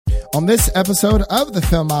On this episode of the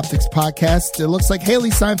Film Optics podcast, it looks like Haley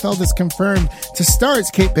Steinfeld is confirmed to star as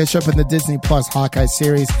Kate Bishop in the Disney Plus Hawkeye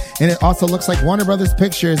series. And it also looks like Warner Brothers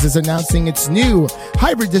Pictures is announcing its new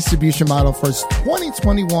hybrid distribution model for its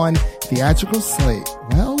 2021 theatrical slate.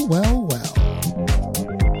 Well.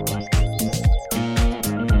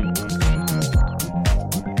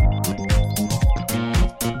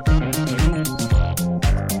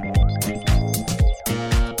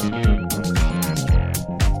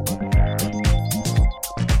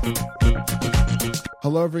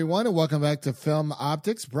 Hello, everyone, and welcome back to Film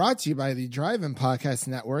Optics, brought to you by the Drive-In Podcast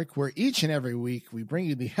Network, where each and every week we bring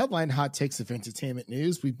you the headline hot takes of entertainment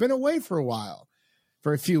news. We've been away for a while,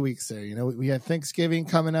 for a few weeks there. You know, we had Thanksgiving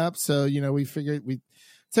coming up, so, you know, we figured we'd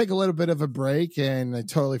take a little bit of a break, and I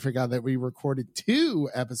totally forgot that we recorded 2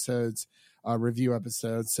 episodes, review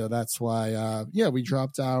episodes, so that's why, we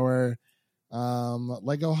dropped our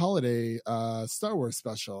Lego Holiday Star Wars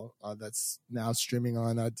special that's now streaming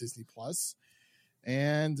on Disney Plus.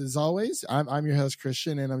 And as always, I'm your host,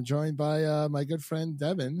 Christian, and I'm joined by my good friend,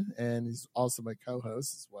 Devin, and he's also my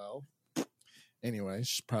co-host as well. Anyway,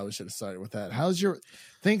 probably should have started with that. How's your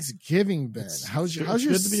Thanksgiving been? How's your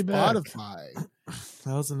Spotify?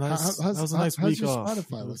 That was a nice week off.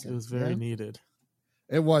 It was very needed.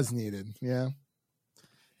 It was needed, yeah.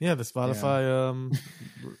 Yeah, the Spotify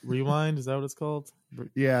Rewind, is that what it's called?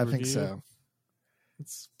 I think so.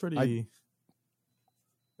 It's pretty...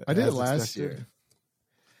 I did it last year.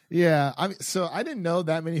 Yeah, so I didn't know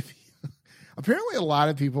that many people. Apparently, a lot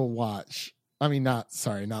of people watch. I mean, not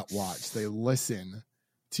watch. They listen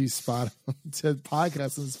to to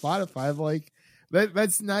podcasts on Spotify. I'm like,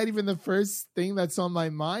 that's not even the first thing that's on my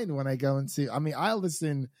mind when I go into. I mean, I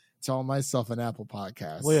listen to all my stuff on Apple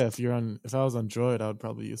Podcasts. Well, yeah, if I was on Droid, I would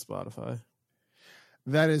probably use Spotify.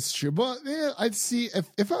 That is true. But yeah, I'd see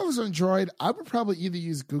if I was on Droid, I would probably either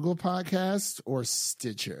use Google Podcasts or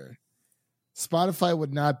Stitcher. Spotify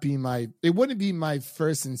would not be it wouldn't be my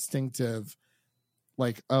first instinctive,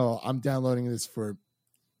 like, oh, I'm downloading this for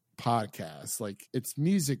podcasts. Like, it's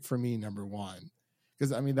music for me, number one.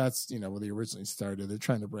 Because, I mean, that's, you know, where they originally started. They're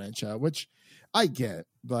trying to branch out, which I get,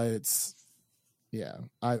 but it's, yeah.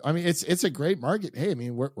 I mean, it's a great market. Hey, I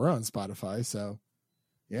mean, we're on Spotify, so.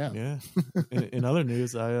 Yeah. In other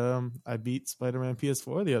news, I beat Spider-Man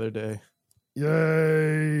PS4 the other day.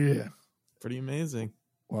 Yay! Pretty amazing.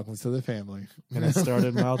 Welcome to the family. And I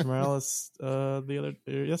started Miles Morales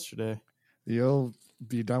yesterday. You'll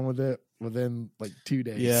be done with it within like 2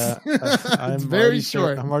 days. Yeah, I'm very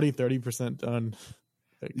short. I'm already 30% done.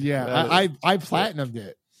 Yeah, I platinumed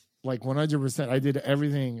it. Like 100%. I did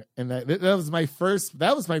everything, and that was my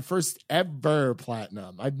first ever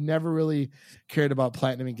platinum. I've never really cared about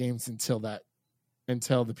platinuming games until the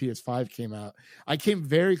PS5 came out. I came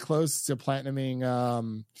very close to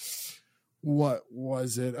platinuming what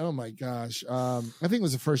was it? Oh my gosh. I think it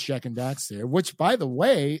was the first Jak and Daxter, which, by the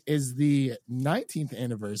way, is the 19th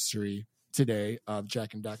anniversary today of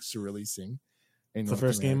Jak and Daxter releasing. It's the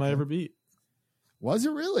first game I ever beat. Was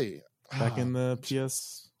it really? Back in the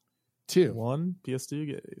PS2, PS2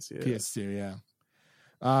 days. Yeah. PS2, yeah.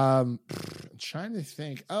 I'm trying to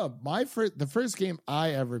think. Oh, the first game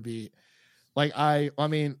I ever beat, like I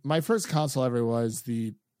mean, my first console ever was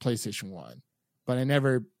the PlayStation 1, but I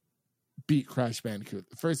never beat Crash Bandicoot.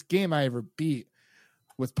 The first game I ever beat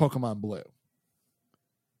was Pokemon Blue.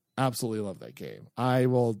 Absolutely love that game. I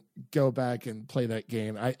will go back and play that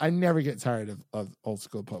game. I never get tired of old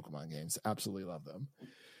school Pokemon games. Absolutely love them.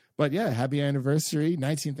 But yeah, happy anniversary,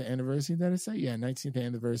 19th anniversary. Did I say? Yeah, 19th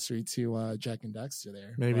anniversary to Jak and Daxter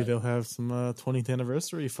there. Maybe they'll have some 20th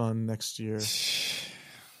anniversary fun next year.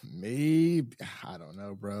 Maybe. I don't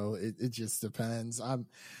know, bro. It just depends.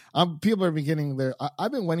 People are beginning their.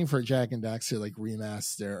 I've been waiting for a Jak and Daxter like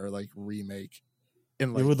remaster or like remake. It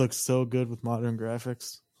would look so good with modern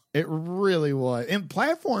graphics. It really would. And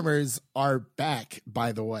platformers are back,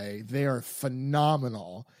 by the way. They are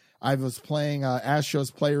phenomenal. I was playing Astro's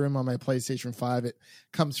Playroom on my PlayStation 5. It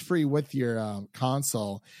comes free with your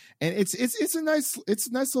console, and it's a nice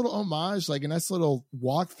little homage, like a nice little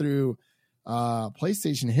walkthrough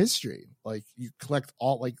PlayStation history. Like, you collect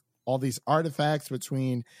all these artifacts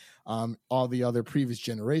between all the other previous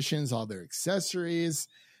generations, all their accessories.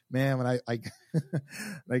 Man, when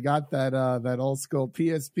I got that old school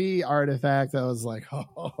PSP artifact, I was like,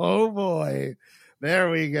 oh boy.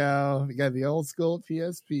 There we go. We got the old school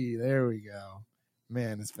PSP. There we go.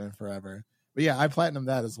 Man, it's been forever. But yeah, I platinumed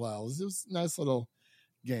that as well. It was a nice little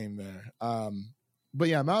game there. But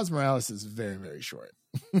yeah, Miles Morales is very, very short.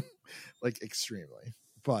 Like, extremely.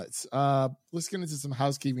 But let's get into some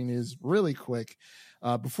housekeeping news really quick.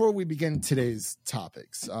 Before we begin today's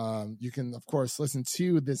topics, you can, of course, listen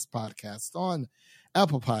to this podcast on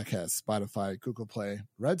Apple Podcasts, Spotify, Google Play,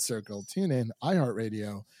 Red Circle, TuneIn,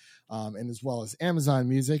 iHeartRadio, and as well as Amazon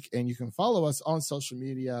Music. And you can follow us on social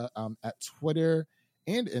media at Twitter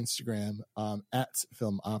and Instagram at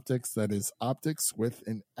Film Optics. That is Optics with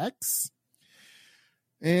an X.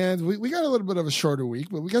 And we got a little bit of a shorter week,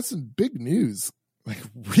 but we got some big news, like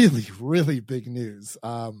really, really big news.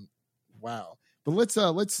 Wow. But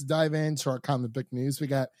let's dive into our comic book news. We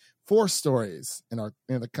got 4 stories in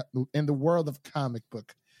the world of comic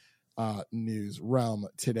book news realm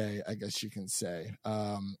today, I guess you can say.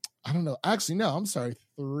 I don't know. Actually, no, I'm sorry,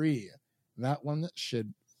 3. That one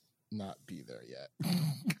should not be there yet.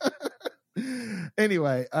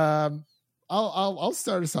 Anyway, I'll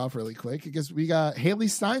start us off really quick because we got Haley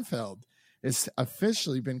Steinfeld. It's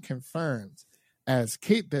officially been confirmed as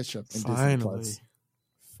Kate Bishop in Disney Plus.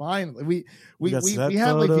 Finally, we got set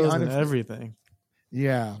have like the and everything.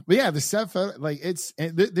 Yeah, but yeah, the set photo, like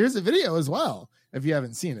there's a video as well if you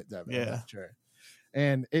haven't seen it, Devin. Yeah, sure.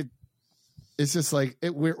 And it's just like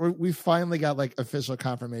we finally got like official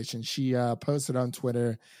confirmation. She posted on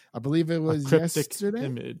Twitter, I believe it was yesterday.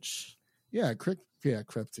 Image. Yeah,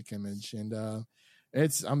 cryptic image, and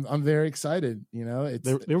I'm very excited. You know,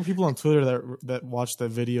 there were people on Twitter that watched that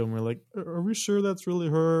video and were like, "Are we sure that's really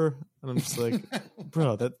her?" And I'm just like,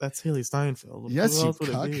 "Bro, that's Haley Steinfeld. Yes, who else would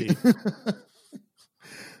it be?"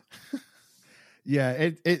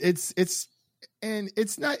 Yeah,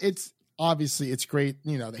 it's obviously it's great.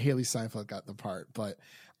 You know, that Haley Steinfeld got the part, but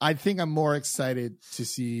I think I'm more excited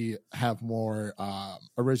to have more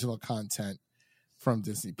original content from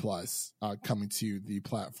Disney Plus coming to the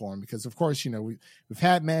platform, because of course, you know, we've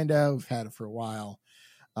had Mando, we've had it for a while.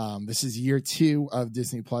 This is year 2 of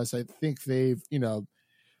Disney Plus. I think they've, you know,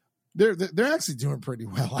 they're actually doing pretty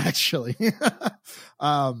well, actually.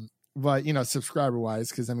 But you know, subscriber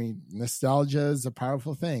wise, because I mean, nostalgia is a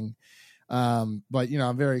powerful thing. But you know,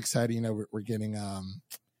 I'm very excited. You know, we're getting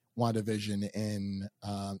WandaVision in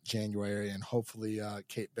January, and hopefully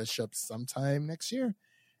Kate Bishop sometime next year.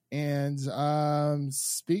 And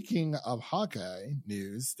speaking of Hawkeye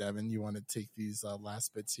news, Devin, you want to take these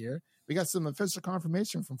last bits here? We got some official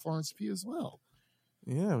confirmation from Florence Pugh as well.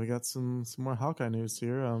 Yeah, we got some more Hawkeye news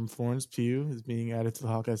here. Florence Pugh is being added to the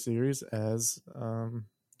Hawkeye series as her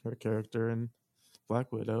character in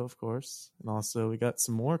Black Widow, of course. And also we got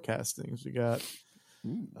some more castings. We got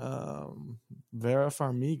Vera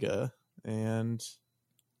Farmiga and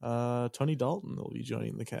Tony Dalton will be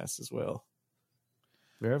joining the cast as well.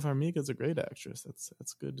 Vera Farmiga is a great actress.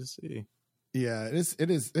 That's good to see. Yeah, it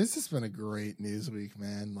is. This has been a great news week,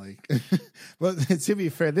 man. Like, but to be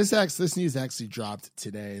fair, this news actually dropped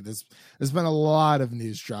today. There's been a lot of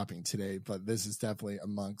news dropping today, but this is definitely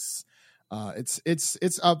amongst.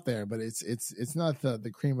 It's up there, but it's not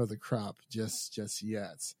the cream of the crop just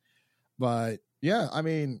yet. But yeah, I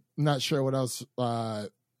mean, not sure what else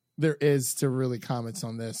there is to really comment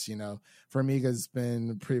on this. You know, Farmiga's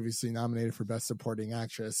been previously nominated for Best Supporting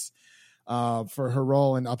Actress for her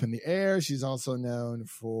role in Up in the Air. She's also known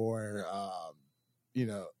for you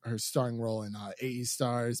know, her starring role in A.E.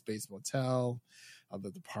 Stars, Bates Motel,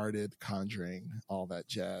 The Departed, Conjuring, all that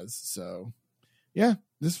jazz. So yeah,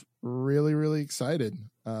 just really, really excited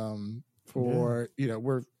for you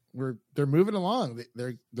know, they're moving along.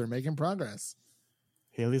 They're making progress.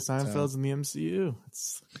 Haley Steinfeld's in the MCU.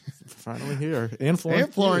 It's finally here. And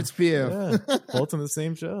Florence Pugh. Yeah, both in the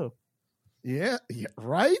same show. Yeah,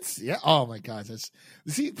 right? Yeah. Oh my gosh.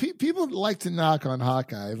 See, people like to knock on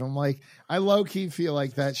Hawkeye. I'm like, I low-key feel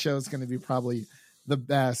like that show is going to be probably the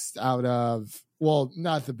best out of, well,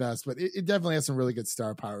 not the best, but it definitely has some really good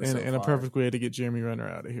star power. And a perfect way to get Jeremy Renner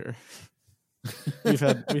out of here. We've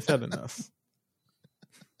had enough.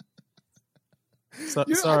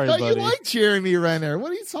 Sorry, buddy. You like Jeremy Renner.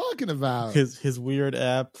 What are you talking about? His weird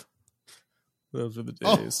app. Those were the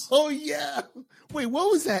days. Oh yeah. Wait,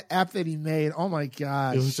 what was that app that he made? Oh my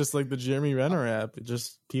gosh. It was just like the Jeremy Renner app. It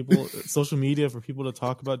just social media for people to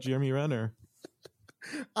talk about Jeremy Renner.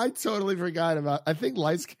 I totally forgot about. I think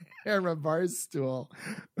Lights Camera Barstool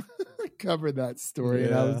covered that story,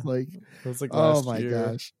 and I was like, oh my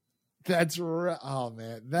gosh, that's right. Oh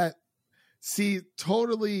man,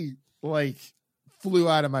 totally like flew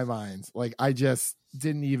out of my mind. Like I just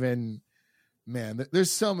didn't even. Man,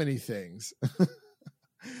 there's so many things.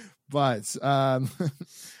 But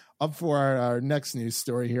up for our next news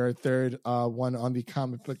story here, our third one on the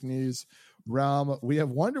comic book news realm, we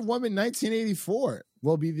have Wonder Woman 1984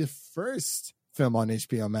 will be the first film on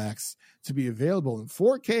HBO Max to be available in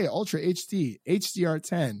 4K Ultra HD,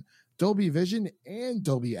 HDR10, Dolby Vision, and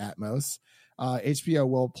Dolby Atmos. HBO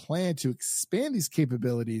will plan to expand these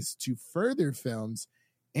capabilities to further films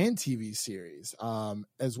and TV series,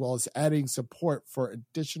 as well as adding support for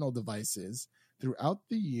additional devices throughout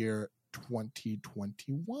the year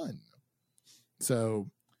 2021. So,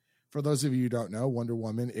 for those of you who don't know, Wonder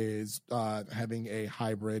Woman is having a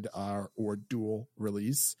hybrid or dual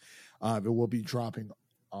release. It will be dropping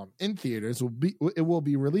in theaters. It will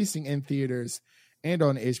be releasing in theaters and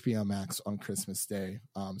on HBO Max on Christmas Day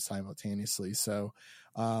simultaneously. So,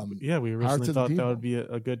 yeah, we originally thought that would be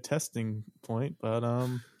a good testing point, but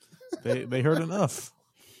they heard enough.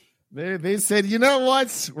 They said, you know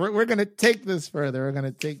what? We're going to take this further. We're going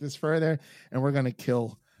to take this further, and we're going to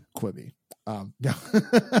kill Quibi. No.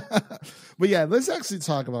 But yeah, let's actually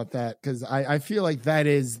talk about that, because I feel like that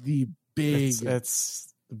is the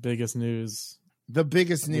it's the biggest news. The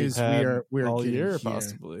biggest news we're all getting year, here.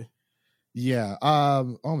 possibly. Yeah.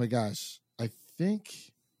 Oh my gosh. I think.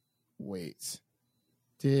 Wait.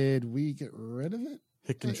 Did we get rid of it?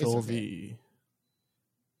 Hit Control V.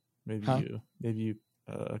 Maybe you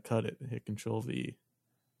cut it. Hit Control V.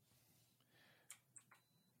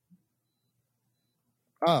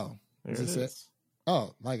 Oh, there is this it it? is.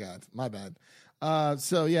 Oh my God, my bad.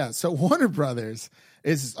 So Warner Brothers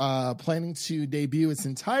is planning to debut its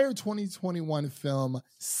entire 2021 film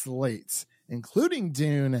slate, including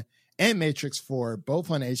Dune and Matrix 4,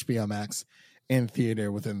 both on HBO Max in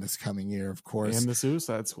theater within this coming year, of course. And the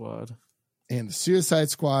Suicide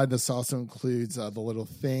Squad. This also includes The Little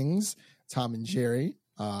Things, Tom and Jerry,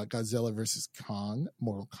 Godzilla vs. Kong,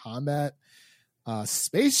 Mortal Kombat,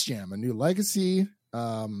 Space Jam: A New Legacy,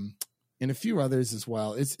 and a few others as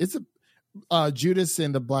well. It's Judas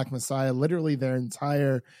and the Black Messiah, literally their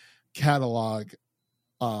entire catalog,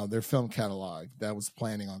 their film catalog that was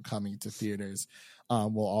planning on coming to theaters,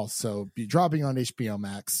 will also be dropping on HBO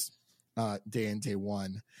Max day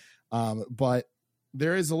one. But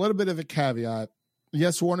there is a little bit of a caveat.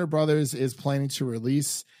 Yes, Warner Brothers is planning to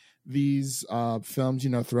release these films,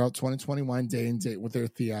 throughout 2021, day and date with their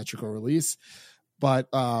theatrical release. But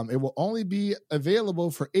it will only be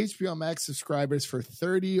available for HBO Max subscribers for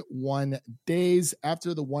 31 days.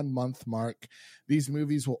 After the 1 month mark, these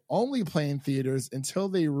movies will only play in theaters until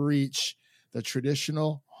they reach the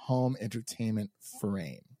traditional home entertainment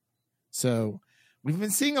frame. So we've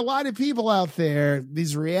been seeing a lot of people out there,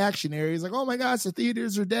 these reactionaries, like, oh my gosh, the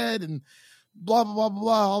theaters are dead and blah, blah, blah,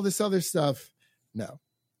 blah, all this other stuff. No,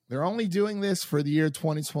 they're only doing this for the year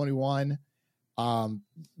 2021.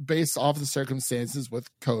 Based off the circumstances with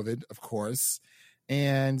COVID, of course.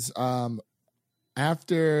 And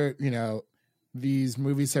after, these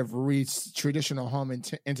movies have reached traditional home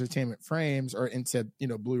entertainment frames or into,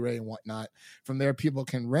 Blu-ray and whatnot, from there, people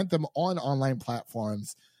can rent them on online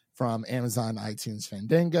platforms from Amazon, iTunes,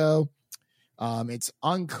 Fandango. It's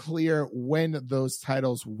unclear when those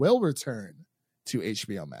titles will return to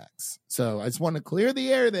HBO Max. So I just want to clear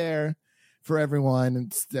the air there for everyone,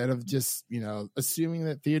 instead of just, assuming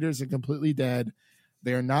that theaters are completely dead.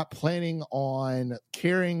 They're not planning on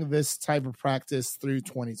carrying this type of practice through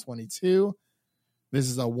 2022. This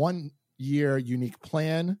is a 1 year unique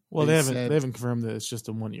plan. Well, they haven't confirmed that it's just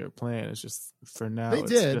a 1 year plan. It's just for now. It's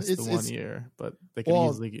just the 1 year, but they can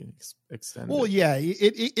easily extend. Well, yeah,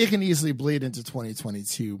 it can easily bleed into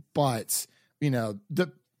 2022, but it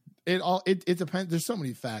depends. There's so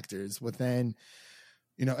many factors within.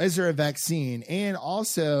 Is there a vaccine? And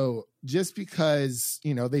also, just because,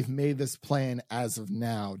 they've made this plan as of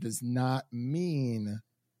now does not mean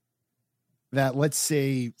that, let's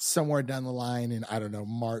say, somewhere down the line in, I don't know,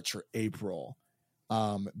 March or April,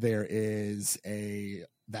 there is a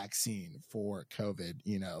vaccine for COVID.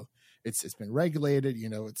 It's been regulated,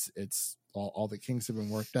 it's all the kinks have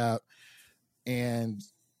been worked out, and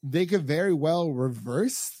they could very well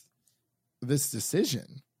reverse this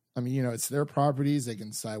decision. I mean, it's their properties. They can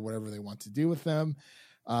decide whatever they want to do with them.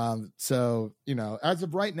 So, as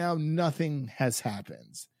of right now, nothing has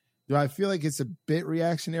happened. Do I feel like it's a bit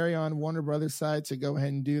reactionary on Warner Brothers' side to go ahead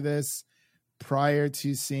and do this prior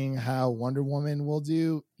to seeing how Wonder Woman will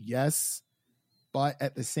do? Yes. But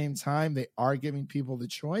at the same time, they are giving people the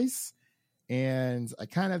choice. And I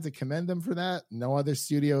kind of have to commend them for that. No other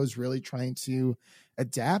studio is really trying to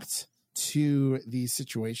adapt to the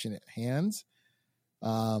situation at hand.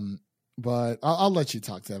 But I'll let you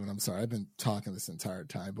talk, Devin. I'm sorry. I've been talking this entire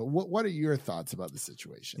time, but what are your thoughts about the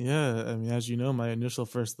situation? Yeah. I mean, as you know, my initial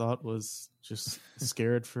first thought was just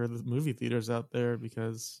scared for the movie theaters out there,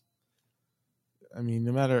 because I mean,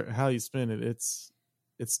 no matter how you spin it,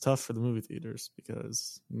 it's tough for the movie theaters,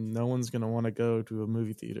 because no one's going to want to go to a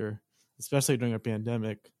movie theater, especially during a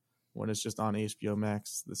pandemic, when it's just on HBO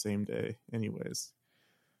Max the same day anyways.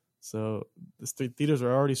 So the theaters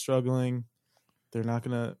are already struggling. They're not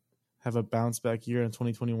going to have a bounce back year in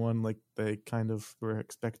 2021 like they kind of were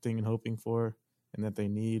expecting and hoping for and that they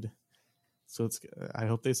need. So I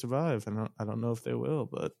hope they survive. I don't know if they will,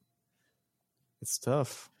 but it's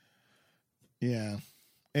tough. Yeah.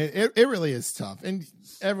 It really is tough. And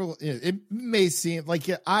it may seem like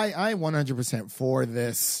I 100% for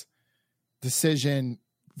this decision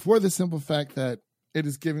for the simple fact that it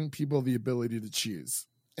is giving people the ability to choose.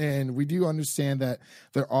 And we do understand that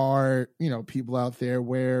there are, people out there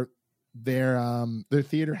where their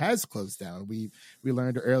theater has closed down. We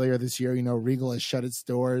learned earlier this year, Regal has shut its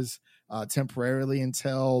doors temporarily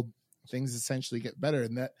until things essentially get better.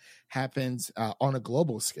 And that happens on a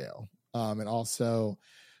global scale. And also,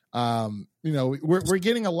 we're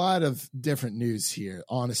getting a lot of different news here.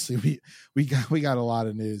 Honestly, we got a lot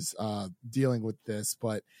of news dealing with this,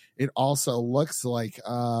 but it also looks like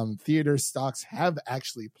theater stocks have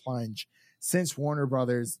actually plunged since Warner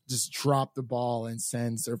Brothers just dropped the ball and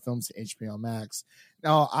sends their films to HBO Max.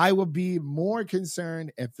 Now, I would be more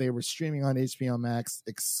concerned if they were streaming on HBO Max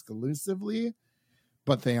exclusively,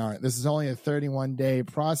 but they aren't. This is only a 31-day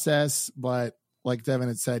process, but like Devin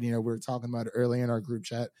had said, we were talking about it early in our group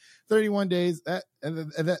chat, 31 days,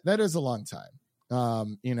 that is a long time.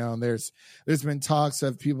 And there's been talks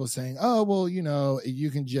of people saying, oh, well, you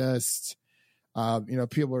can just,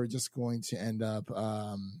 people are just going to end up,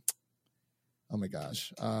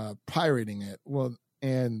 pirating it. Well,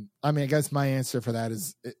 and I mean, I guess my answer for that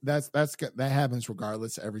is that happens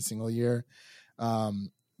regardless every single year.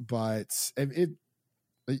 But I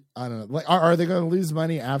don't know, like, are they going to lose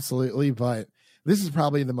money? Absolutely. But this is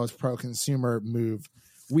probably the most pro-consumer move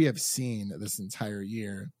we have seen this entire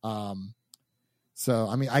year. So,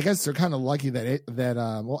 I mean, I guess they're kind of lucky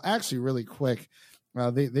that actually really quick,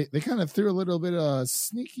 they kind of threw a little bit of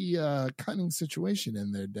sneaky cunning situation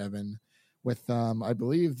in there, Devin, with, I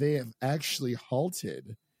believe they have actually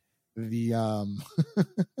halted the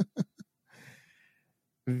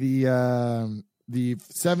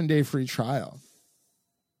 7-day free trial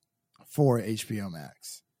for HBO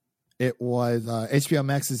Max. It was HBO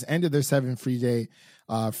Max has ended their 7 free day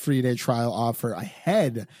trial offer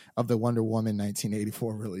ahead of the Wonder Woman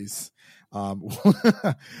 1984 release,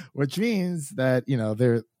 which means that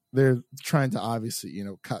they're trying to obviously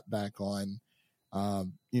cut back on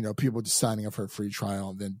people just signing up for a free trial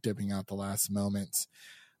and then dipping out the last moment.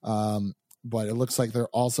 But it looks like they're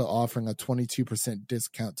also offering a 22%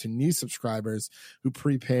 discount to new subscribers who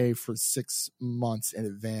prepay for 6 months in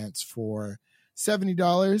advance for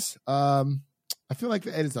 $70. I feel like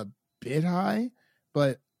that is a bit high,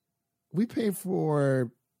 but we pay for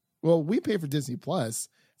Disney Plus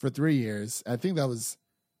for 3 years. I think is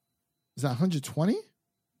that 120?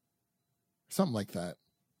 Something like that.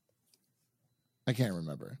 I can't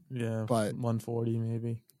remember. Yeah, but 140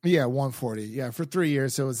 maybe. Yeah, 140. Yeah, for 3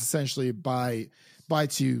 years. So it's essentially buy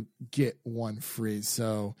 2 get 1 free.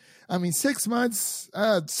 So I mean, 6 months.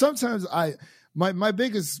 Sometimes my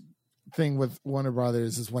biggest thing with Warner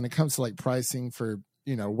Brothers is when it comes to like pricing for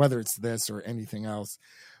whether it's this or anything else.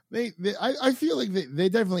 I feel like they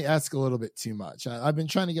definitely ask a little bit too much. I've been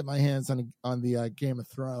trying to get my hands on the Game of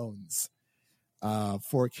Thrones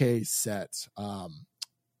 4K set.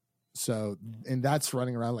 So, and that's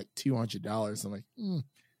running around like $200. I'm like,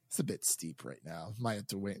 it's a bit steep right now. Might have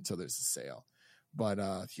to wait until there's a sale. But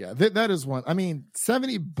yeah, that is one. I mean,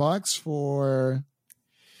 $70 for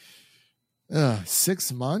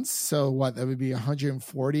 6 months. So what? That would be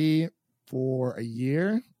 $140 for a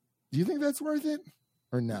year. Do you think that's worth it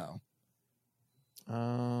or no?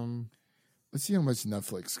 Let's see how much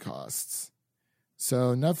Netflix costs.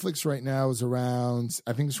 So Netflix right now is around,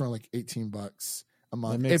 I think it's around like $18 a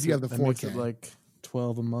month if you have the 4K. That makes it like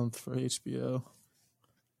 $12 a month for HBO.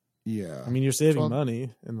 Yeah, I mean, you're saving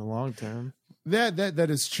money in the long term. That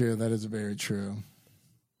is true. That is very true.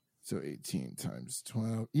 So 18 times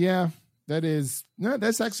 12. Yeah,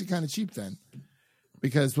 that's actually kind of cheap then,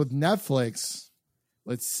 because with Netflix,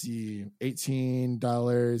 let's see,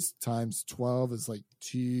 $18 times 12 is like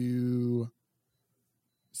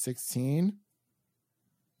 $216,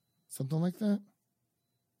 something like that.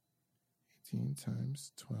 18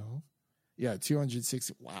 times 12. Yeah,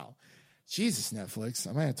 260. Wow. Jesus, Netflix.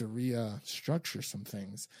 I might have to restructure some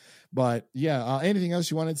things. But yeah, anything else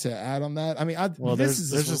you wanted to add on that? I mean,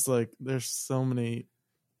 there's so many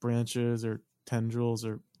branches or tendrils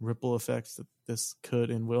or ripple effects that this could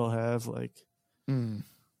and will have. Like,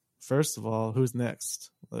 first of all, who's next?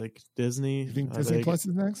 Like Disney? You think Disney Plus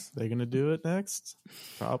is next? They're gonna do it next?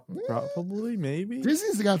 Probably, maybe.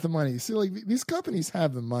 Disney's got the money. See, like these companies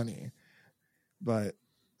have the money, but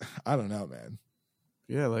I don't know, man.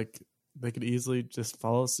 Yeah, like they could easily just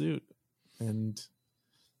follow suit and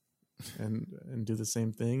do the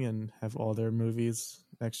same thing and have all their movies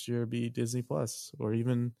next year be Disney Plus, or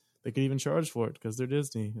even they could even charge for it because they're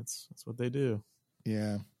Disney. That's what they do.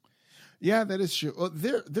 Yeah. Yeah, that is true. Well,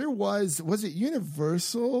 there was it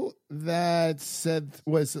Universal that said,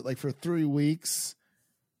 was it like for 3 weeks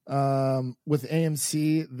with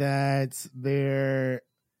AMC that they're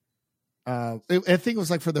I think it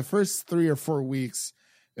was like for the first 3 or 4 weeks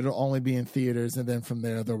it'll only be in theaters, and then from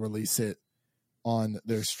there they'll release it on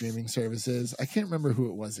their streaming services. I can't remember who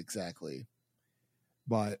it was exactly,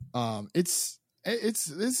 but it's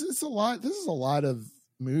a lot. This is a lot of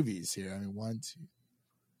movies here. I mean, 1, 2,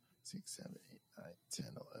 6, 7, 8, 9, 10,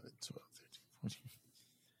 11, 12, 13, 14.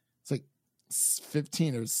 It's like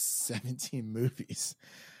 15 or 17 movies.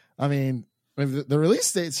 I mean, the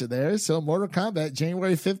release dates are there. So Mortal Kombat,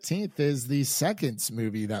 January 15th is the second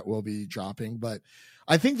movie that will be dropping. But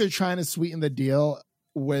I think they're trying to sweeten the deal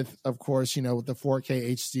with, of course, with the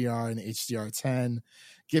 4K HDR and HDR10,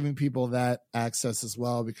 giving people that access as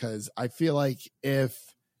well. Because I feel like if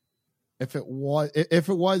it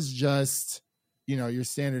was just, your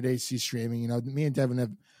standard HD streaming, me and Devin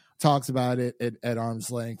have talked about it at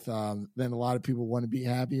arm's length, then a lot of people wouldn't be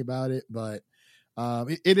happy about it. But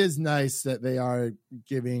it is nice that they are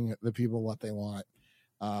giving the people what they want.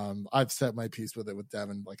 I've said my piece with it with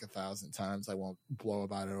Devin like 1,000 times. I won't blow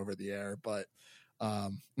about it over the air, but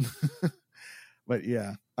but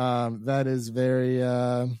yeah, that is very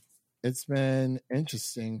it's been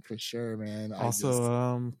interesting for sure, man.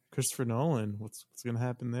 Also, Christopher Nolan, what's going to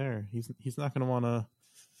happen there? He's not going to want to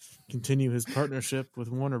continue his partnership with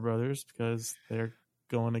Warner Brothers because they're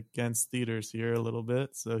going against theaters here a little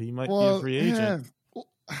bit, so he might be a free agent. Yeah.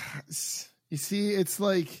 You see, it's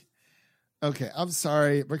like, okay, I'm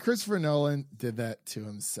sorry, but Christopher Nolan did that to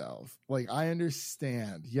himself. Like, I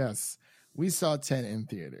understand. Yes, we saw 10 in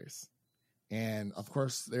theaters. And of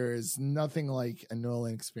course, there is nothing like a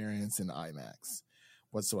Nolan experience in IMAX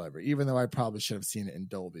whatsoever, even though I probably should have seen it in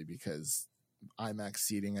Dolby because IMAX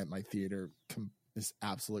seating at my theater is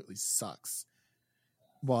absolutely sucks.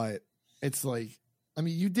 But it's like, I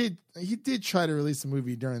mean, he did try to release a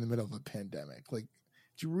movie during the middle of a pandemic. Like,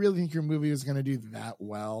 do you really think your movie was going to do that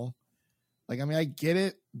well? Like, I mean, I get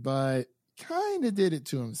it, but kind of did it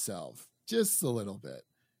to himself just a little bit.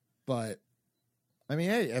 But I mean,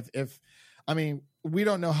 hey, we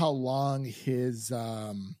don't know how long his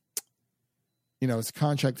his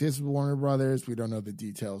contract is with Warner Brothers. We don't know the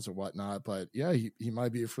details or whatnot, but yeah, he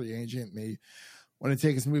might be a free agent, may want to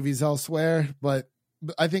take his movies elsewhere. But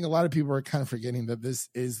I think a lot of people are kind of forgetting that this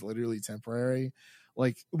is literally temporary.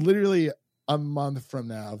 Like, literally a month from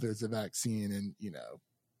now, if there's a vaccine and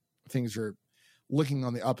things are looking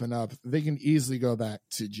on the up and up, they can easily go back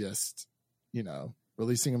to just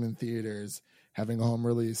releasing them in theaters, having a home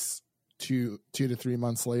release 2 to 3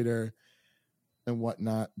 months later and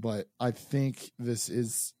whatnot. But I think this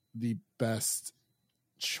is the best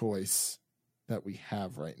choice that we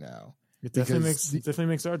have right now. It definitely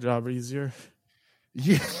makes our job easier.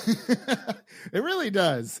 Yeah, it really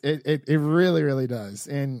does. It really, really does.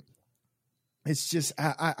 And it's just,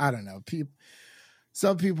 I don't know.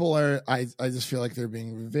 Some people are, I just feel like they're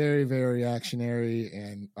being very, very reactionary.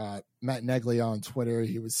 And Matt Neglia on Twitter,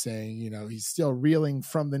 he was saying, he's still reeling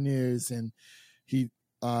from the news. And he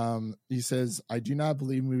says, I do not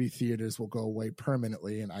believe movie theaters will go away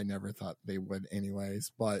permanently. And I never thought they would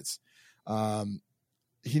anyways. But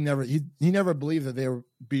he never believed that they would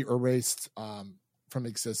be erased from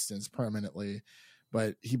existence permanently.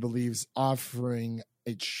 But he believes offering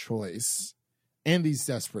a choice in these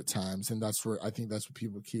desperate times, and that's where I think that's what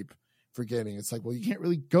people keep forgetting. It's like, well, you can't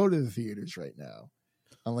really go to the theaters right now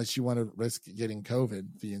unless you want to risk getting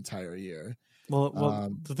COVID the entire year. Well,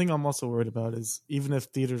 the thing I'm also worried about is even if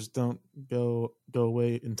theaters don't go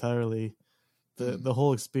away entirely, the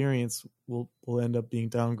whole experience will end up being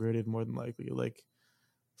downgraded more than likely. Like,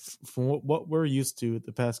 from what we're used to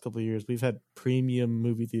the past couple of years, we've had premium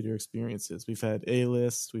movie theater experiences. We've had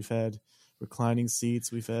A-list, we've had reclining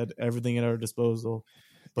seats, we've had everything at our disposal.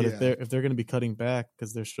 But if they're going to be cutting back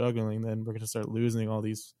because they're struggling, then we're going to start losing all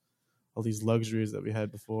these luxuries that we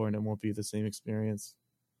had before, and it won't be the same experience.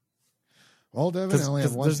 Well, Devin, I only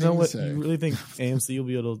have one thing to say. You really think AMC will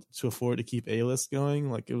be able to afford to keep A-list going?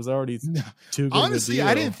 Like, it was already too good. Honestly,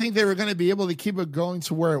 I didn't think they were going to be able to keep it going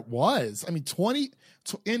to where it was. I mean,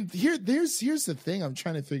 here's the thing I'm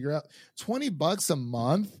trying to figure out. $20 a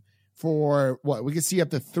month for what? We can see up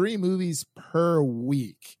to 3 movies per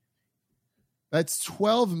week. That's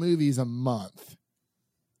 12 movies a month.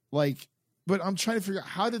 But I'm trying to figure out,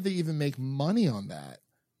 how did they even make money on that?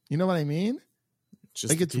 You know what I mean?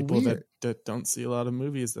 just Like, the it's people weird. that don't see a lot of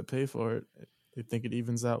movies that pay for it. They think it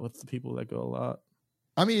evens out with the people that go a lot.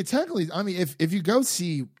 I mean, technically, if you go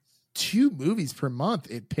see 2 movies per month,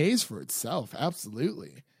 it pays for itself.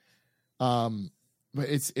 Absolutely. But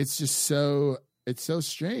it's just so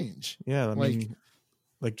strange. Yeah, I mean,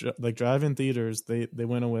 like drive-in theaters, they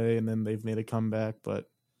went away and then they've made a comeback, but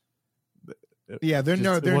it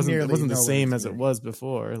wasn't the same as it was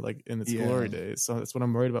before, like in its glory days. So that's what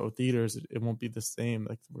I'm worried about with theaters. It won't be the same.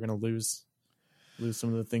 Like, we're gonna lose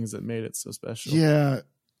some of the things that made it so special. Yeah.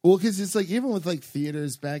 Well, because it's like, even with like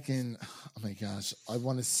theaters back in, oh my gosh, I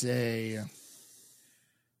want to say,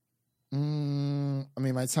 I mean,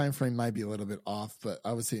 my time frame might be a little bit off, but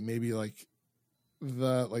I would say maybe like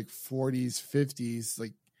the 40s, 50s.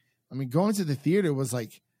 Like, I mean, going to the theater was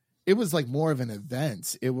like, it was like more of an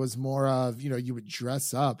event. It was more of, you would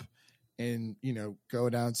dress up and, go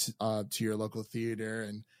down to your local theater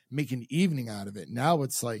and make an evening out of it. Now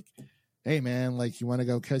it's like, hey man, like, you want to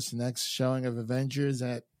go catch the next showing of Avengers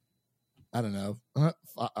at, I don't know,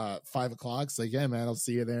 5 o'clock? It's like, yeah, man, I'll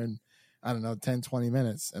see you there in, I don't know, 10, 20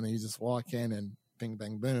 minutes. And then you just walk in and bing,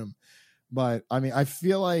 bang, boom. But I mean, I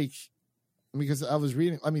feel like, because I was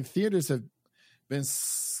reading, I mean, theaters have been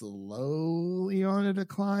slowly on a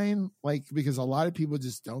decline, like, because a lot of people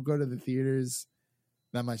just don't go to the theaters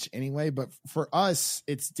that much anyway. But for us,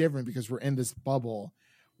 it's different because we're in this bubble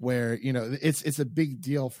where, it's a big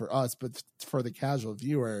deal for us, but for the casual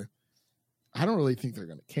viewer, I don't really think they're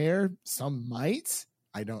going to care. Some might,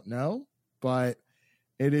 I don't know, but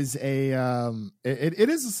it is it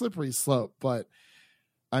is a slippery slope. But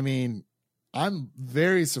I mean, I'm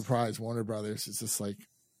very surprised Warner Brothers is just like,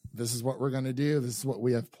 this is what we're going to do. This is what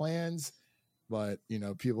we have plans. But,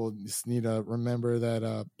 people just need to remember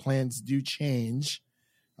that plans do change.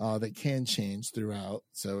 They can change throughout.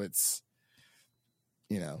 So it's,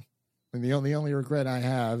 and the only regret I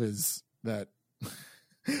have is that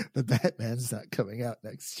the Batman's not coming out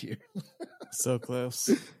next year. So close.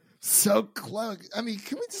 So close. I mean,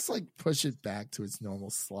 can we just like push it back to its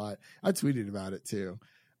normal slot? I tweeted about it too,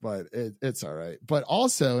 but it's all right. But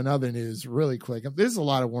also, in other news, really quick, there's a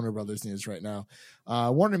lot of Warner Brothers news right now.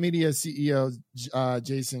 Warner Media CEO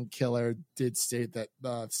Jason Kilar did state that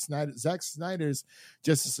Zack Snyder's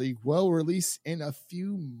Justice League will release in a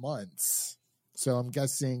few months. So I'm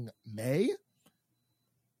guessing May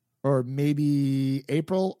or maybe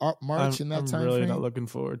April, March, in that time. I'm really frame. not looking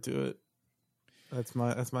forward to it. That's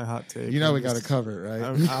my hot take. We got to cover it,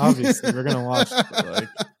 right? Obviously, we're gonna watch it, but like,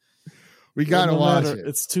 we got to watch it.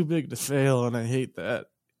 It's too big to fail, and I hate that.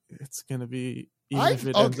 It's gonna be if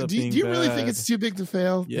it ends up being do you really bad. think it's too big to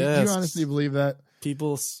fail? Yes. Do you honestly believe that?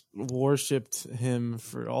 People worshipped him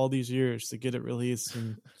for all these years to get it released,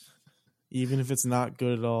 and even if it's not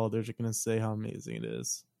good at all, they're just gonna say how amazing it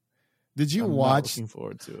is. Did you I'm watch? Not looking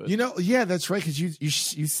forward to it. Yeah, that's right. Because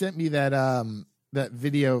you sent me that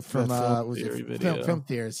video from Film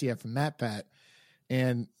Theorist, from MatPat,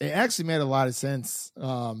 and it actually made a lot of sense.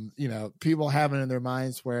 People have it in their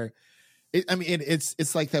minds where,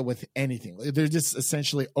 it's like that with anything. They're just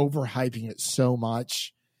essentially overhyping it so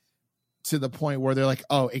much to the point where they're like,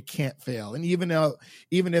 oh, it can't fail. And even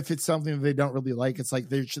if it's something that they don't really like, it's like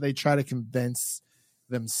they try to convince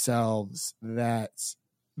themselves that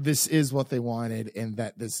this is what they wanted and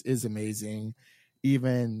that this is amazing,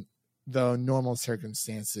 even though normal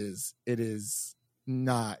circumstances, it is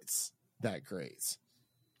not that great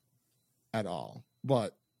at all.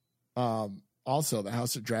 But also, the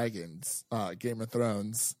House of Dragons, Game of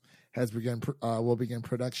Thrones, will begin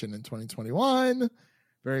production in 2021.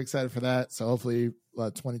 Very excited for that. So hopefully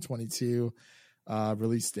 2022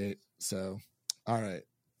 release date. So, all right.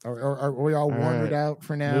 Are we all warmed out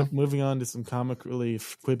for now? Moving on to some comic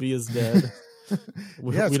relief. Quibi is dead.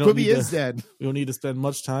 Yes, Quibi is dead. We don't need to spend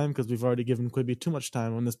much time because we've already given Quibi too much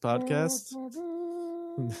time on this podcast.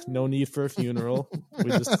 No need for a funeral. We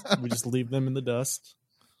just leave them in the dust.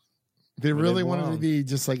 They really wanted to be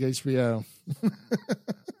just like HBO.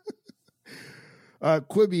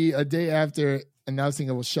 Quibi, a day after announcing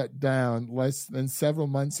it will shut down, less than several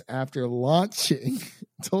months after launching,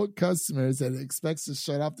 told customers that it expects to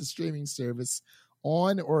shut off the streaming service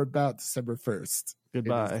on or about December 1st.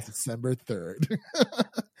 Goodbye. December 3rd.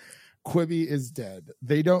 Quibi is dead.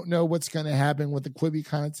 They don't know what's going to happen with the Quibi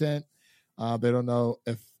content. They don't know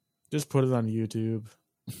if... Just put it on YouTube.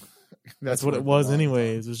 That's what it was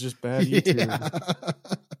anyways. It was just bad YouTube.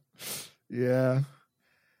 Yeah.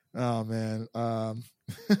 Oh, man.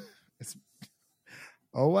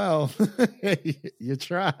 Oh, well. You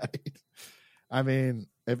tried. I mean,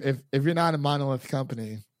 if you're not a monolith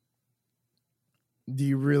company, do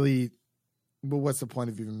you really... But what's the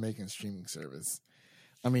point of even making a streaming service?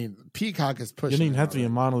 I mean, Peacock is You pushing. didn't even it have to be a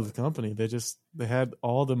already. monolith company. They had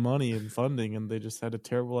all the money and funding, and they just had a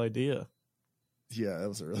terrible idea. Yeah, that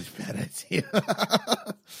was a really bad idea.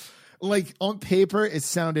 Like on paper, it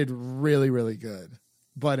sounded really, really good,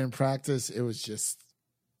 but in practice, it was just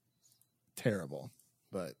terrible.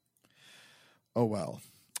 But oh well.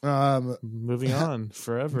 Moving on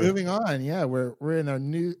forever. Moving on, yeah, we're in our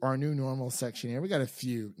new normal section here. We got a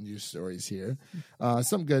few news stories here,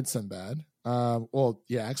 some good, some bad. Well,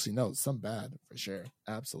 yeah, actually, no, some bad for sure,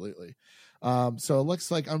 absolutely. So it looks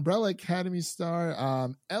like Umbrella Academy star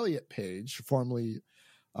Elliot Page, formerly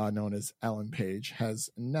known as Ellen Page, has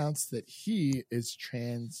announced that he is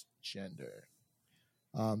transgender.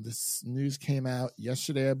 This news came out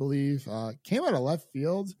yesterday, I believe. Came out of left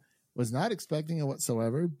field. Was not expecting it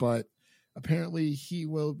whatsoever, but apparently he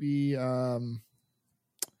will be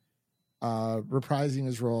reprising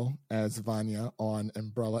his role as Vanya on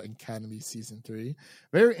Umbrella Academy season 3.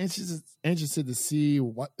 Very interested to see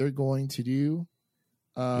what they're going to do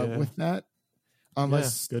with that.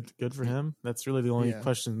 Unless good for him. That's really the only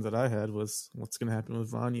question that I had was what's going to happen with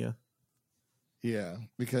Vanya. Yeah,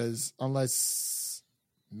 because unless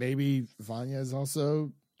maybe Vanya is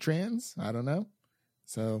also trans, I don't know.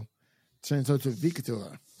 So turns out to Victor.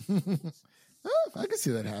 I can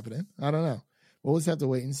see that happening. I don't know. We'll just have to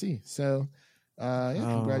wait and see. So,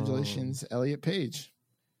 congratulations, Elliot Page.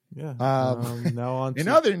 Yeah. Now on in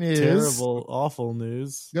to other news, terrible, awful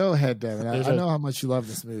news. Go ahead, Devin. I know how much you love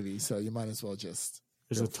this movie, so you might as well just.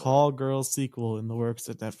 There's a Tall Girl sequel in the works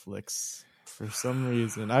at Netflix for some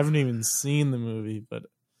reason. I haven't even seen the movie, but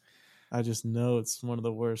I just know it's one of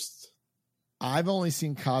the worst. I've only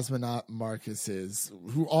seen Cosmonaut Marcus's,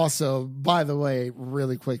 who also, by the way,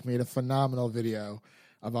 really quick, made a phenomenal video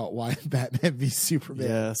about why Batman v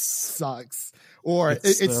Superman sucks. Or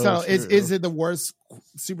is it the worst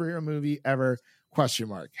superhero movie ever? ?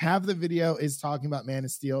 Have the video is talking about Man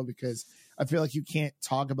of Steel, because I feel like you can't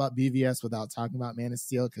talk about BVS without talking about Man of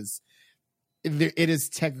Steel, because it is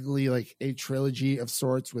technically like a trilogy of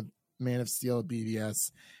sorts with Man of Steel,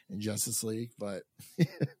 BVS, and Justice League. But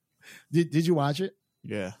did you watch it?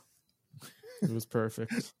 Yeah, it was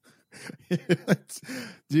perfect.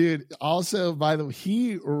 Dude, also, by the way,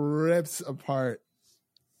 he rips apart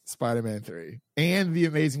Spider-Man 3 and the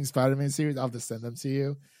Amazing Spider-Man series. I'll have to send them to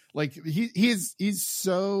you. Like he's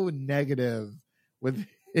so negative with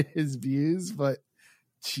his views, but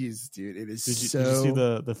jeez, dude, it is did you see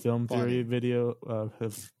the film theory video of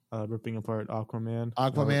ripping apart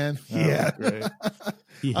Aquaman? Yeah. Great.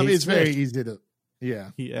 I mean, it's very easy to.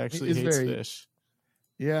 Yeah, he actually hates fish.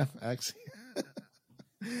 Yeah, actually.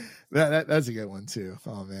 That's a good one too.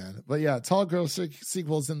 Oh man, but yeah, Tall Girl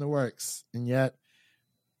sequels in the works, and yet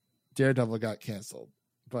Daredevil got canceled.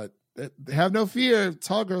 But have no fear,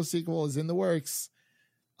 Tall Girl sequel is in the works.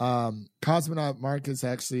 Cosmonaut Marcus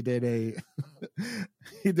actually did a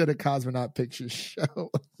Cosmonaut picture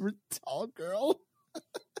show for Tall Girl.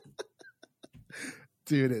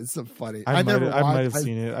 Dude, it's so funny. I might have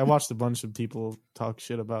seen it. I watched a bunch of people talk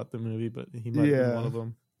shit about the movie, but he might be one of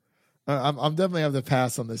them. I'm definitely have to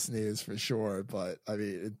pass on this news for sure, but I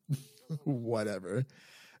mean, whatever.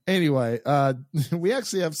 Anyway, we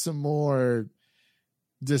actually have some more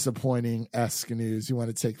disappointing-esque news. You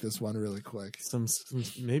want to take this one really quick? Some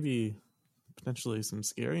maybe potentially some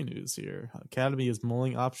scary news here. Academy is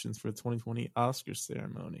mulling options for the 2020 Oscars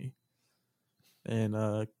ceremony.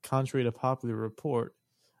 And contrary to popular report,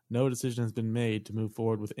 no decision has been made to move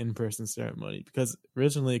forward with in-person ceremony, because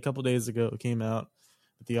originally a couple days ago it came out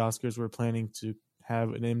that the Oscars were planning to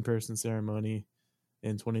have an in-person ceremony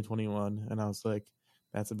in 2021, and I was like,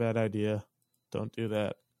 that's a bad idea. Don't do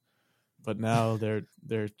that. But now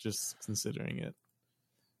they're just considering it.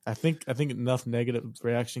 I think enough negative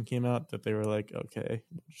reaction came out that they were like, okay,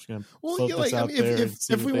 we're just gonna float this out there.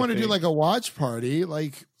 If we want to do like a watch party,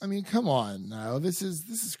 like, I mean, come on now, this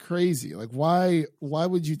is crazy. Like, why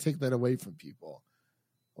would you take that away from people?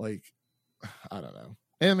 Like, I don't know.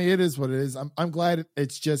 I mean, it is what it is. I'm glad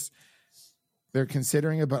it's just they're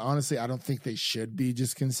considering it, but honestly, I don't think they should be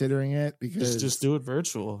just considering it, because just do it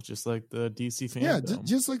virtual, just like the DC fandom. Yeah,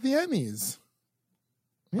 just like the Emmys.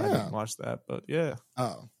 Yeah, I didn't watch that, but yeah.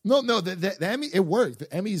 Oh no, the Emmy, it worked. The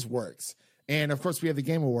Emmys works, and of course we have the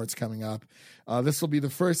Game Awards coming up. This will be the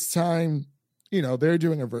first time they're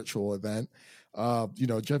doing a virtual event.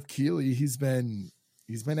 Jeff Keighley, he's been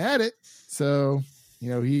at it, so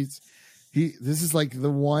this is like the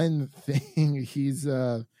one thing he's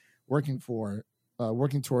working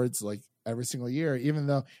towards like every single year. Even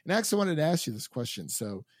though, and I actually wanted to ask you this question.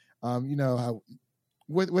 So, how.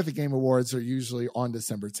 With the Game Awards are usually on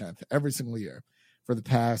December 10th every single year for the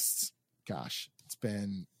past, it's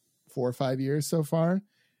been 4 or 5 years so far.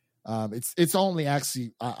 It's only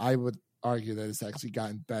actually, I would argue that it's actually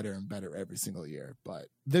gotten better and better every single year. But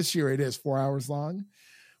this year it is 4 hours long,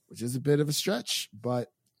 which is a bit of a stretch,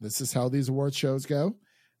 but this is how these award shows go.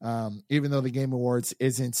 Even though the Game Awards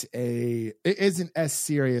isn't as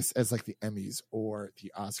serious as like the Emmys or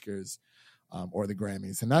the Oscars or the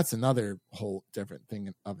Grammys, and that's another whole different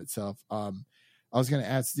thing of itself. I was going to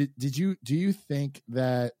ask, do you think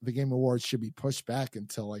that the Game Awards should be pushed back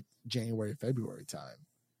until like January, February time?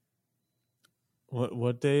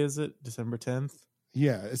 What day is it? December 10th?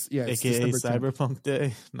 Yeah, it's AKA December 10th. Cyberpunk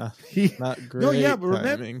Day. Not great. No, yeah, but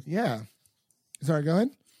timing. Yeah. Sorry, go ahead.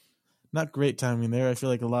 Not great timing there. I feel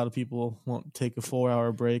like a lot of people won't take a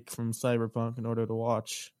 4-hour break from Cyberpunk in order to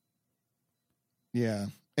watch. Yeah.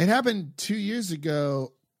 It happened 2 years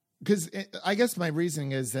ago because I guess my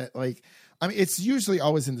reasoning is that, like, I mean, it's usually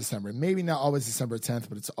always in December. Maybe not always December 10th,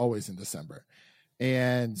 but it's always in December.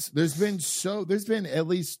 And there's been at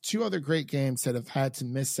least 2 other great games that have had to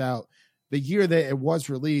miss out the year that it was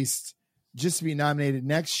released just to be nominated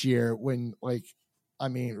next year when, like, I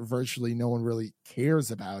mean, virtually no one really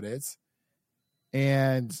cares about it.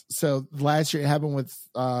 And so last year it happened with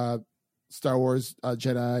Star Wars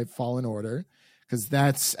Jedi Fallen Order, because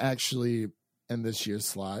that's actually in this year's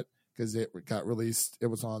slot because it got released. It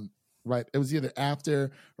was on it was either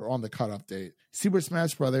after or on the cutoff date. Super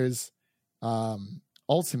Smash Brothers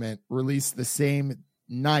Ultimate released the same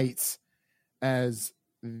night as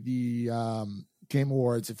the Game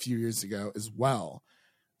Awards a few years ago as well.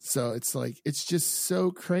 So it's like, it's just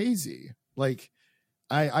so crazy. Like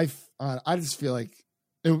I just feel like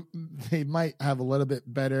they might have a little bit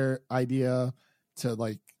better idea to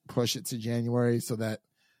like push it to January so that,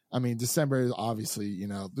 I mean, December is obviously, you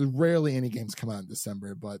know, rarely any games come out in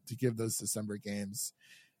December, but to give those December games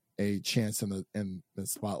a chance in the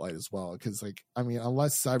spotlight as well. Because, like, I mean,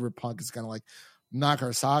 unless Cyberpunk is going to like knock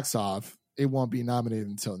our socks off, it won't be nominated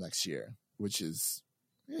until next year, which is,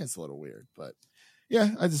 it's a little weird. But yeah,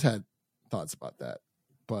 I just had thoughts about that.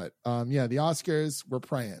 But yeah, the Oscars, we're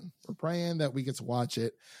praying that we get to watch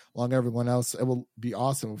it along everyone else. It will be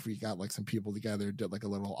awesome if we got like some people together, did like a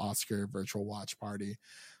little Oscar virtual watch party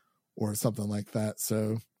or something like that.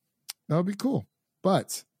 So that would be cool.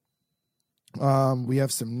 But we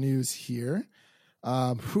have some news here.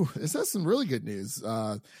 This has some really good news.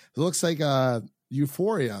 It looks like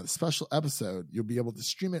Euphoria, special episode. You'll be able to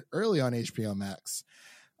stream it early on HBO Max.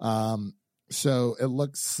 So it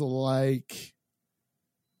looks like,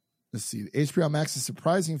 let's see, HBO Max is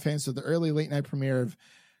surprising fans of the early late night premiere of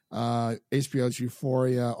HBO's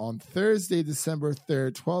Euphoria on Thursday, December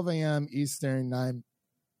 3rd, 12 a.m. Eastern, 9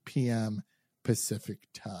 p.m. Pacific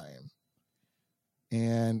time.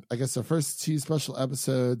 And I guess the first 2 special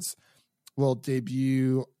episodes will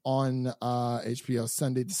debut on HBO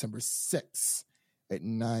Sunday, December 6th at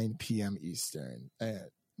 9 p.m. Eastern. And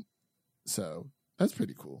so that's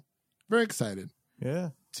pretty cool. Very excited. Yeah.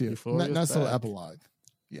 Too. Nice little epilogue.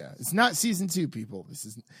 Yeah. It's not season 2, people.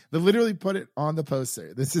 They literally put it on the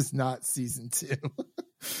poster. This is not season 2.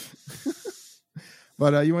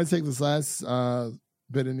 But you want to take this last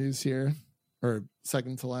bit of news here, or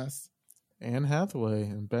second to last? Anne Hathaway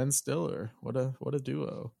and Ben Stiller. What a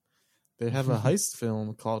duo. They have a heist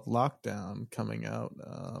film called Lockdown coming out.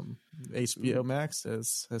 HBO Max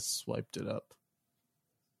has swiped it up.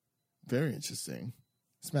 Very interesting.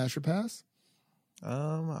 Smash or pass?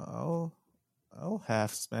 I'll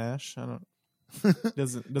half smash. I don't.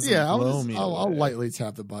 Doesn't yeah, blow me. I'll lightly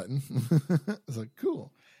tap the button. It's like,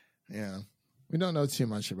 cool. Yeah. We don't know too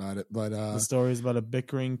much about it, but the story is about a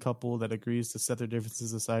bickering couple that agrees to set their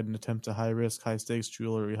differences aside and attempt a high-risk, high-stakes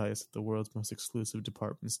jewelry heist at the world's most exclusive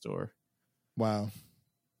department store. Wow.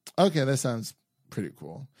 Okay, that sounds pretty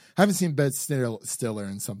cool. I haven't seen Ben Stiller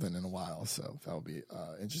in something in a while, so that'll be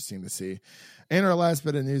interesting to see. And our last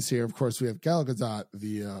bit of news here, of course, we have Gal Gadot,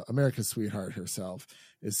 the America's sweetheart herself,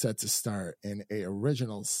 is set to star in a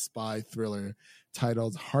original spy thriller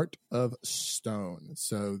titled Heart of Stone.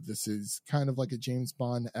 So this is kind of like a James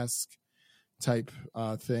Bond-esque type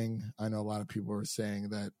thing. I know a lot of people are saying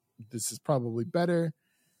that this is probably better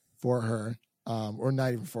for her, or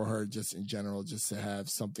not even for her, just in general, just to have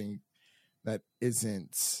something that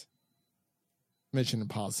isn't Mission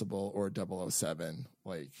Impossible or 007,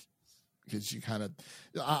 like, because you kind of,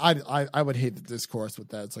 I would hate the discourse with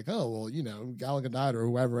that. It's like, oh, well, you know, Gal Gadot or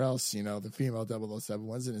whoever else, you know, the female 007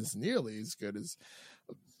 wasn't as nearly as good as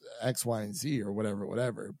X, Y, and Z or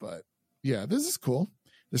whatever. But yeah, this is cool.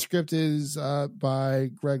 The script is by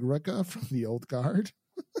Greg Rucka from The Old Guard.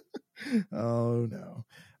 Oh no.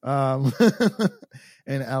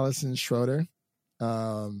 And Alison Schroeder,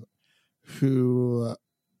 who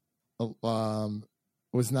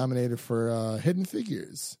was nominated for Hidden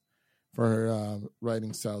Figures for her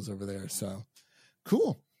writing styles over there. So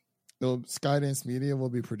cool. Skydance Media will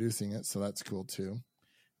be producing it, so that's cool too.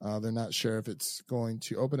 They're not sure if it's going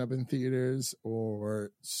to open up in theaters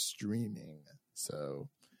or streaming. So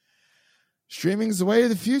streaming's the way of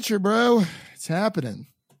the future, bro. It's happening.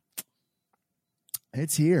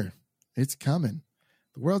 It's here. It's coming.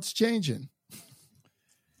 The world's changing.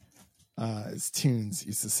 As Tunes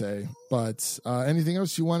used to say. But anything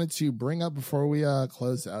else you wanted to bring up before we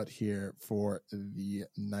close out here for the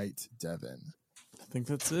night, Devin? I think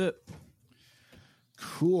that's it.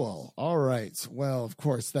 Cool. All right. Well, of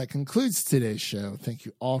course, that concludes today's show. Thank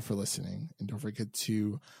you all for listening. And don't forget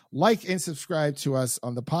to like and subscribe to us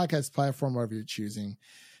on the podcast platform, wherever you're choosing.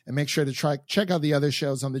 And make sure to check out the other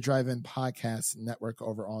shows on the Drive-In Podcast Network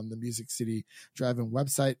over on the Music City Drive-In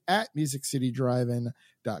website at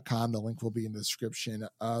musiccitydrivein.com. The link will be in the description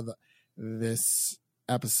of this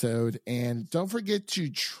episode. And don't forget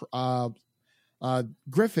to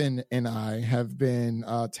Griffin and I have been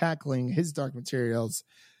tackling his Dark Materials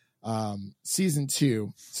season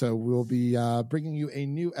 2. So we'll be bringing you a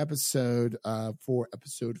new episode for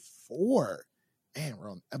episode 4. Man, we're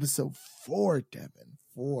on episode 4, Devin.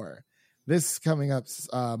 4. This is coming up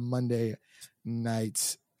Monday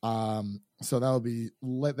night. So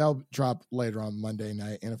that'll drop later on Monday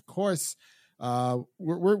night. And of course,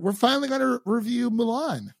 we're finally going to review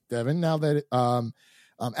Mulan, Devin. Now that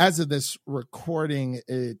as of this recording,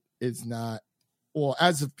 it is not. Well,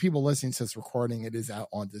 as of people listening to this recording, it is out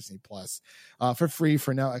on Disney Plus for free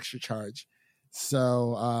for no extra charge.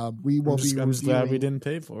 So we will be. I'm just glad we didn't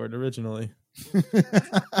pay for it originally.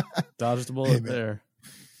 Dodged the bullet there.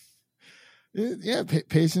 Yeah,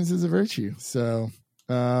 patience is a virtue. So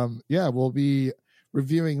we'll be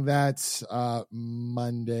reviewing that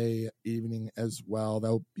Monday evening as well.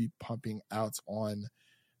 That'll be pumping out on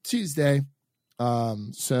Tuesday.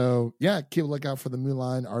 So keep a lookout for our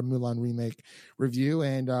Mulan remake review.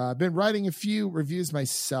 And I've been writing a few reviews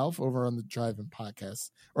myself over on the Drive-In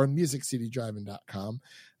Podcast or musiccitydrivein.com.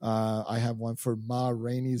 I have one for Ma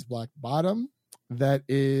Rainey's Black Bottom that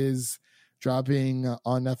is dropping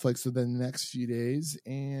on Netflix within the next few days,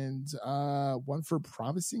 and one for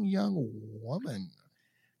Promising Young Woman,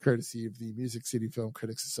 courtesy of the Music City Film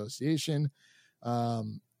Critics Association.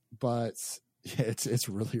 But yeah, it's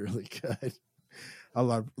really, really good. I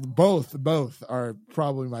love both are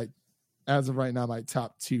probably as of right now, my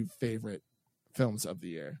top 2 favorite films of the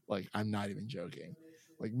year. Like, I'm not even joking.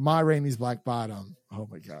 Like, Ma Rainey's Black Bottom. Oh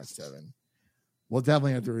my gosh, Devin. We'll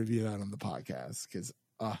definitely have to review that on the podcast because,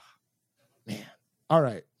 man. All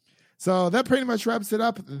right. So that pretty much wraps it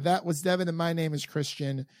up. That was Devin, and my name is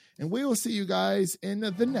Christian, and we will see you guys in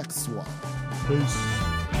the next one. Peace.